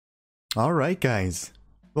Alright guys,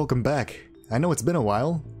 welcome back. I know it's been a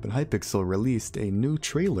while, but Hypixel released a new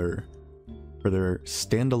trailer for their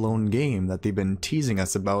standalone game that they've been teasing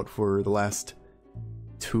us about for the last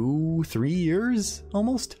 2-3 years,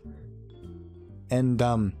 almost? And,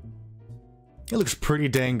 it looks pretty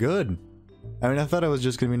dang good. I mean, I thought it was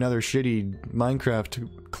just gonna be another shitty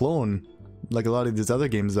Minecraft clone, like a lot of these other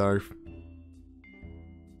games are.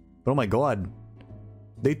 But oh my god,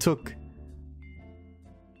 they took...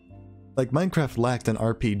 Like, Minecraft lacked an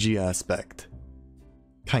RPG aspect.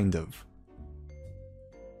 Kind of.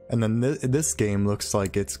 And then this game looks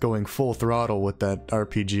like it's going full throttle with that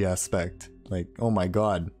RPG aspect. Like, oh my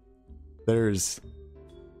god. There's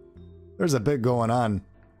a bit going on.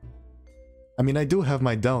 I mean, I do have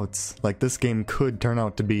my doubts. Like, this game could turn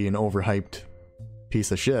out to be an overhyped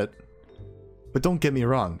piece of shit. But don't get me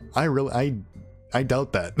wrong. I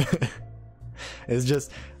doubt that. It's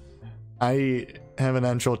just... I have a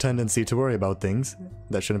natural tendency to worry about things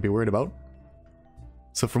that shouldn't be worried about.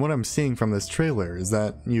 So from what I'm seeing from this trailer is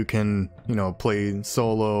that you can, you know, play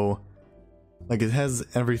solo. Like, it has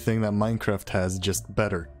everything that Minecraft has, just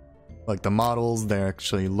better. Like, the models, they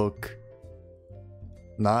actually look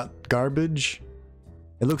not garbage.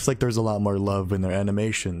 It looks like there's a lot more love in their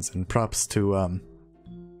animations, and props to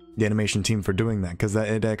the animation team for doing that, because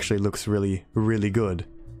it actually looks really, really good.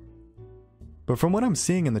 But from what I'm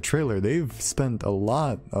seeing in the trailer, they've spent a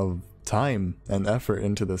lot of time and effort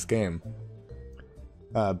into this game.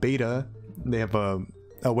 Beta, they have a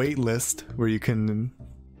wait list where you can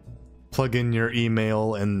plug in your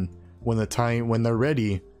email, and when they're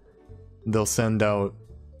ready, they'll send out,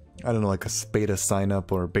 I don't know, like a beta sign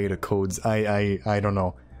up or beta codes. I don't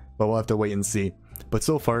know, but we'll have to wait and see. But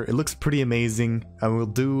so far, it looks pretty amazing. I will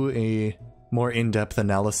do a more in-depth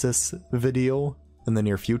analysis video in the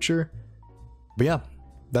near future. But yeah,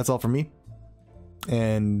 that's all from me,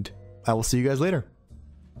 and I will see you guys later.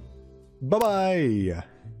 Bye-bye!